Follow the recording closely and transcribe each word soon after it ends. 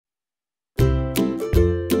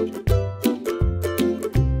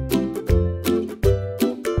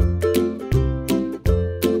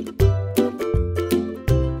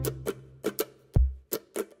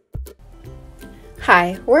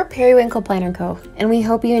Hi, we're Periwinkle Planner Co., and we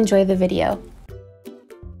hope you enjoy the video.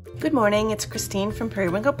 Good morning, it's Christine from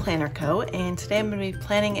Periwinkle Planner Co., and today I'm going to be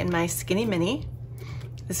planning in my Skinny Mini.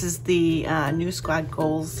 This is the New Squad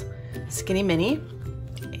Goals Skinny Mini,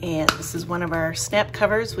 and this is one of our snap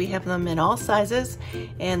covers. We have them in all sizes,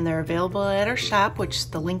 and they're available at our shop, which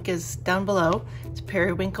the link is down below. It's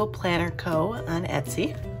Periwinkle Planner Co. on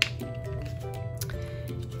Etsy.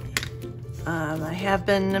 I have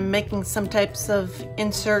been making some types of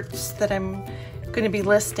inserts that I'm going to be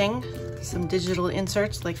listing. Some digital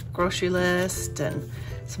inserts like grocery list and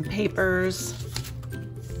some papers.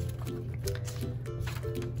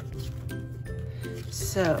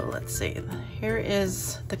 So let's see, here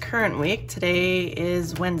is the current week. Today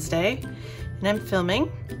is Wednesday and I'm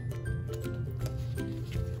filming.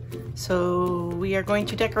 So we are going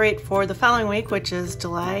to decorate for the following week, which is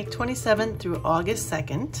July 27th through August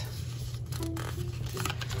 2nd.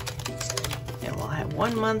 And we'll have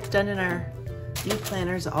 1 month done in our new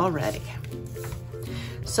planners already.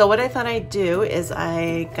 So what I thought I'd do is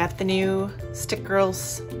I got the new Stick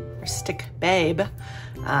Girls, or Stick Babe,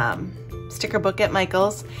 sticker book at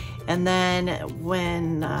Michael's. And then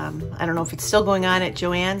when, I don't know if it's still going on at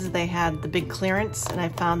Joann's, they had the big clearance and I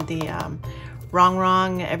found the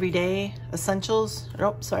Wrong Everyday Essentials.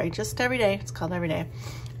 Oh, sorry, just Everyday. It's called Everyday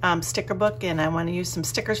sticker book, and I want to use some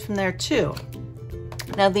stickers from there too.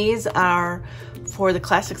 Now these are for the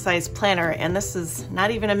classic size planner, and this is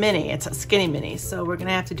not even a mini, it's a skinny mini. So we're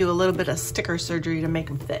gonna have to do a little bit of sticker surgery to make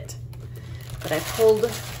them fit. But I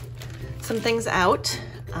pulled some things out.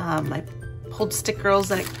 I pulled stick girls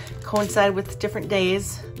that coincide with different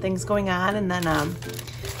days, things going on, and then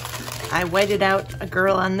I whited out a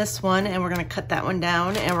girl on this one, and we're gonna cut that one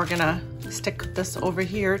down, and we're gonna stick this over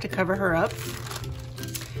here to cover her up.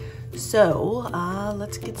 So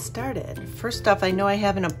let's get started. First off, I know I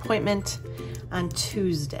have an appointment on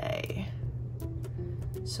Tuesday.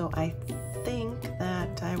 So I think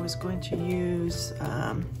that I was going to use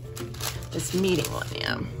this meeting one,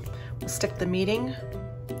 yeah. We'll stick the meeting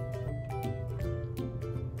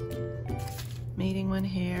one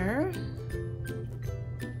here.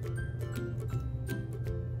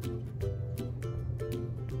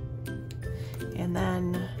 And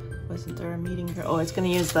then, wasn't there a meeting girl? Oh, it's gonna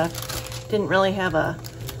use the, didn't really have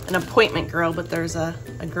an appointment girl, but there's a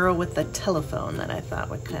girl with the telephone that I thought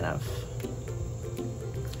would kind of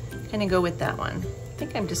go with that one. I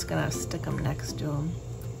think I'm just gonna stick them next to them.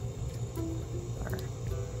 Or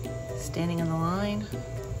standing in the line,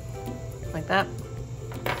 like that.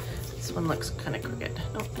 This one looks kind of crooked.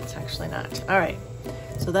 No, it's actually not. All right,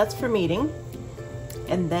 so that's for meeting.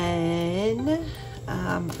 And then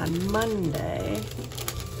on Monday,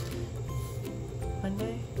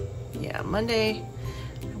 yeah, Monday,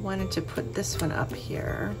 I wanted to put this one up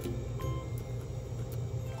here.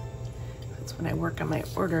 That's when I work on my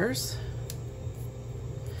orders.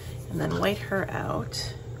 And then white her out.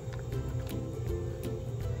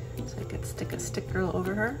 So I could stick a stick girl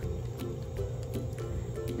over her.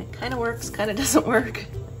 And it kind of works, kind of doesn't work.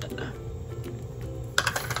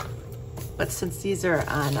 But since these are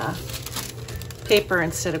on paper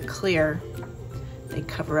instead of clear, they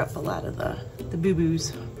cover up a lot of the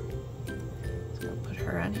boo-boos. So I'll put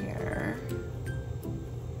her on here.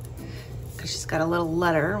 Because she's got a little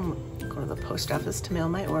letter. I'm gonna go to the post office to mail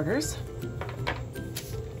my orders.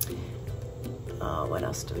 Oh, what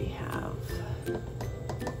else do we have?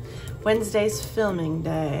 Wednesday's filming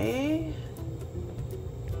day.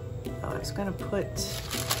 Oh, I was gonna put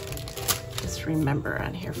this remember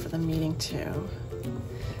on here for the meeting too.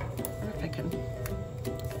 I wonder if I can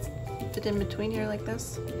fit in between here like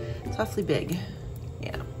this. It's awfully big.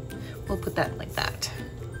 Yeah, we'll put that like that.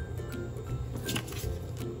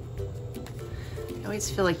 I always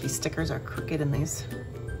feel like these stickers are crooked in these.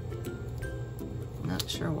 I'm not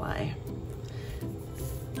sure why.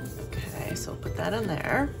 Okay, so we'll put that in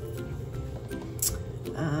there.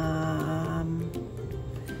 I'm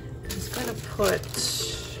just gonna put,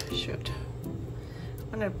 shoot.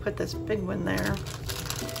 I'm gonna put this big one there.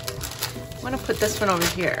 I'm gonna put this one over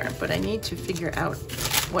here, but I need to figure out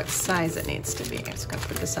what size it needs to be. I'm just gonna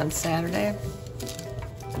put this on Saturday.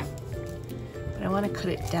 But I wanna cut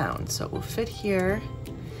it down so it will fit here.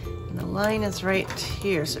 And the line is right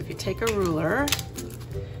here. So if you take a ruler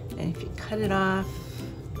and if you cut it off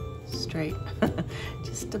straight,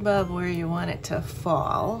 just above where you want it to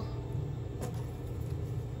fall.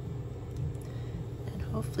 And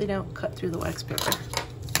hopefully don't cut through the wax paper.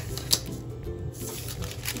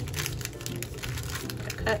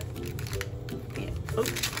 Cut. Yeah. Oh,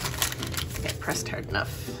 I got pressed hard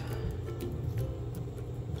enough.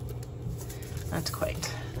 Not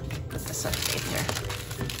quite. Put this underneath here.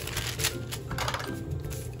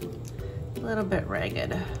 a little bit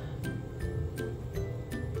ragged.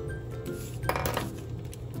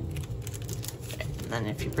 And then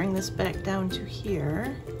if you bring this back down to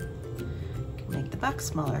here, you can make the box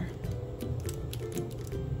smaller.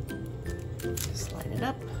 Just line it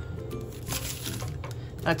up.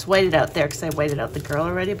 Oh, it's whited out there because I whited out the girl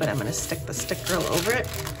already, but I'm going to stick the stick girl over it,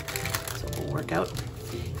 so it will work out.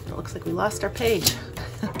 And it looks like we lost our page.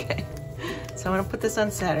 Okay, so I'm going to put this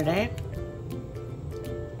on Saturday.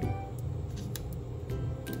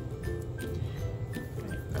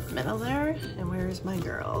 Right in the middle there, and where's my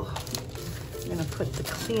girl? I'm going to put the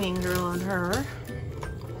cleaning girl on her.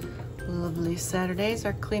 Lovely Saturdays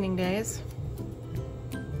are cleaning days.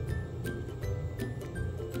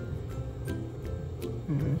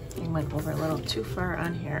 I went over a little too far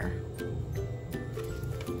on here.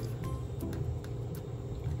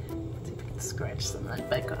 Let's see if I can scratch some of that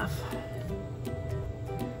back off.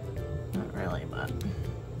 Not really, but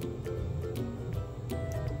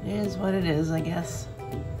it is what it is, I guess.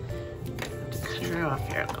 Have to cut her off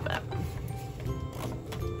here a little bit.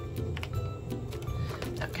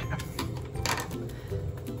 Okay.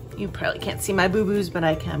 You probably can't see my boo-boos, but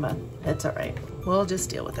I can, but that's all right. We'll just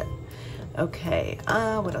deal with it. Okay,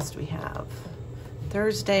 what else do we have?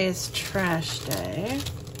 Thursday is trash day.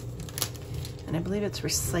 And I believe it's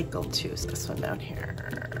recycled too, so this one down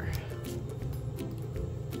here.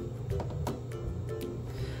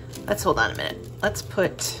 Let's hold on a minute. Let's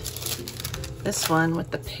put this one with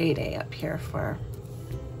the payday up here for,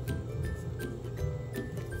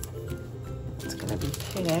 it's gonna be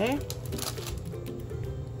payday.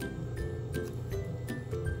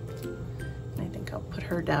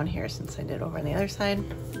 Her down here since I did over on the other side.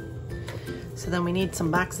 So then we need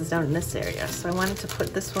some boxes down in this area. So I wanted to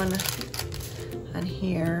put this one on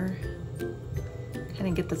here. Kind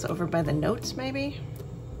of get this over by the notes maybe.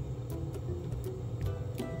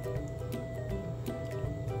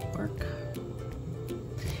 Work.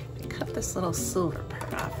 If I cut this little silver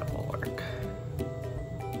part off, it will work.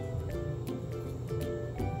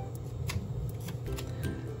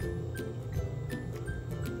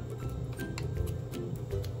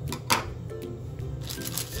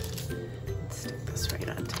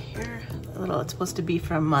 It's supposed to be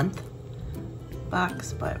for a month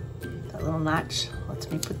box, but that little notch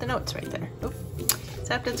lets me put the notes right there. Oop,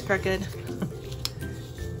 except it's crooked. At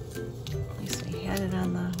least we had it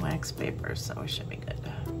on the wax paper, so it should be good.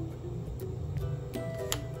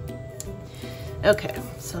 Okay,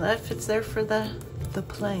 so that fits there for the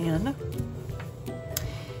plan.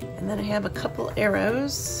 And then I have a couple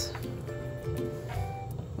arrows,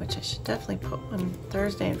 which I should definitely put on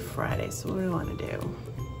Thursday and Friday. So what do we want to do?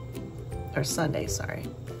 Or Sunday, sorry.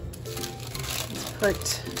 Let's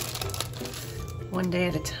put one day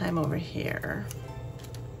at a time over here.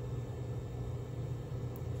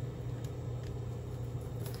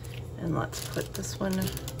 And let's put this one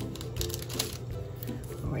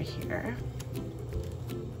over here.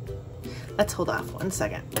 Let's hold off 1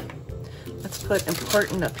 second. Let's put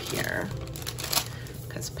important up here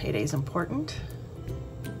because payday's important.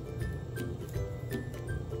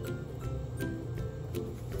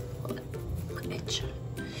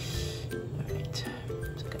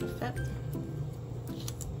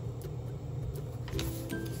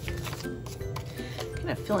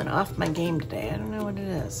 Feeling off my game today. I don't know what it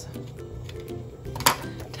is.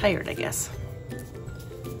 Tired, I guess.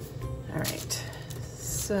 All right.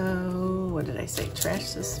 So, what did I say?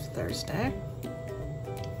 Trash this Thursday.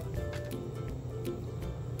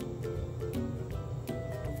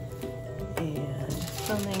 And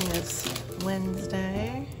filming is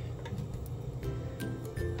Wednesday.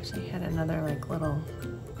 Actually had another like little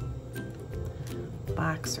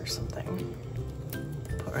box or something.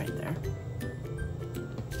 Put right there.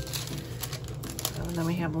 And then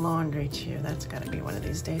we have laundry too. That's gotta be one of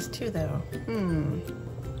these days too though.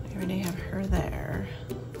 I already have her there.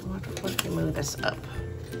 What if we move this up?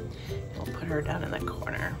 We'll put her down in the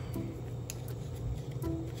corner.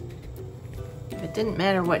 If it didn't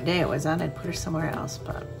matter what day it was on, I'd put her somewhere else,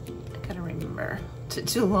 but I gotta remember to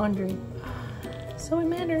do laundry. So it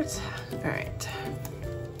matters. All right.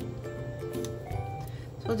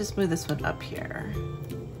 So we'll just move this one up here.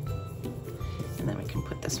 And then we can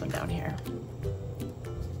put this one down here.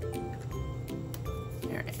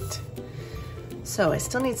 So I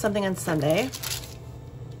still need something on Sunday.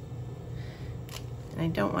 And I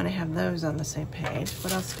don't want to have those on the same page.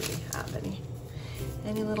 What else do we have?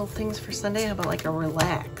 Any little things for Sunday? How about like a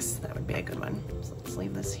relax? That would be a good one. So let's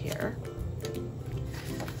leave this here.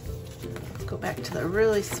 Let's go back to the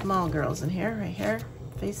really small girls in here, right here.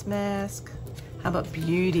 Face mask. How about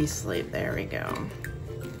beauty sleep? There we go.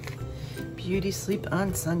 Beauty sleep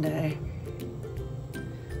on Sunday.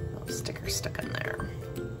 stuck in there.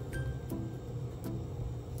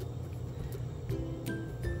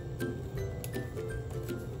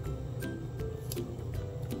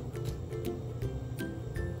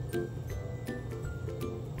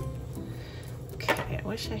 Okay, I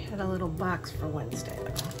wish I had a little box for Wednesday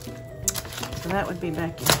though. So that would be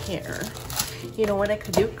back in here. You know what I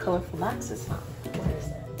could do? Colorful boxes, huh? What is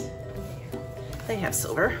that? They have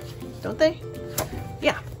silver, don't they?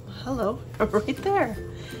 Yeah, hello, right there.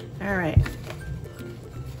 All right.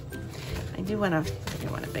 I do want a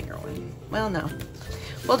bigger one. Well, no,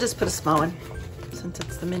 we'll just put a small one since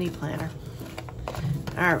it's the mini planner.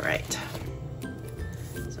 All right,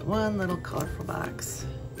 so one little colorful box.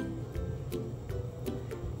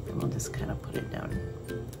 And we'll just kind of put it down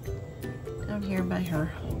here by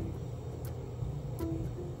her.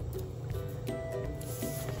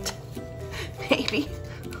 Maybe.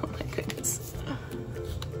 Oh my goodness.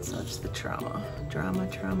 Such the drama.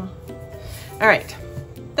 All right,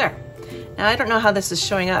 there. Now I don't know how this is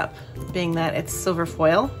showing up, being that it's silver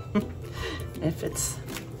foil. If it's,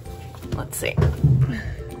 let's see.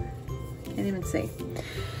 Can't even see.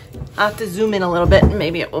 I'll have to zoom in a little bit and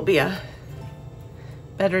maybe it will be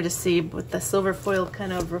better to see, but the silver foil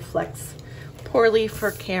kind of reflects poorly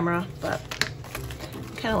for camera, but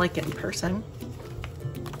I kind of like it in person.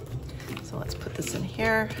 So let's put this in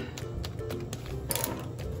here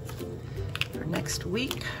for next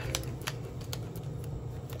week.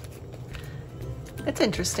 It's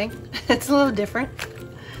interesting. It's a little different.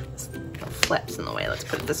 Little flaps in the way, let's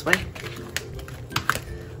put it this way.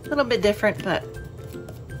 A little bit different, but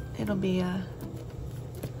it'll be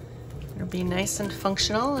nice and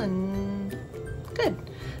functional and good.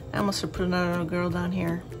 I almost would put another girl down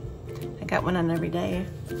here. I got one on every day.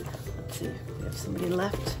 Let's see if we have somebody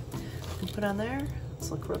left to put on there.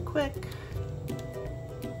 Let's look real quick.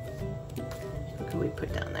 What could we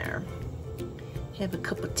put down there? Have a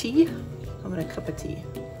cup of tea. How about a cup of tea?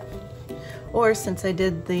 Or since I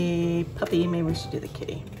did the puppy, maybe we should do the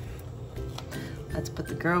kitty. Let's put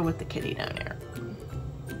the girl with the kitty down here.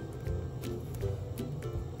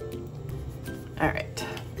 All right,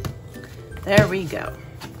 there we go.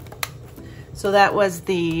 So that was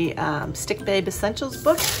the Stick Babe Essentials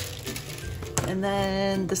book. And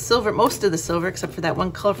then the silver, most of the silver, except for that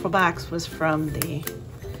one colorful box, was from the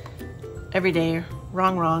Everyday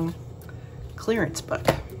Wrong clearance book.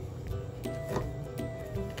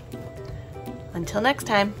 Until next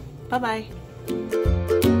time, bye-bye.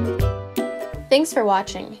 Thanks for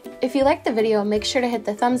watching. If you liked the video, make sure to hit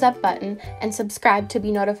the thumbs up button and subscribe to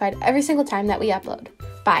be notified every single time that we upload.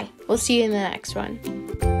 Bye. We'll see you in the next one.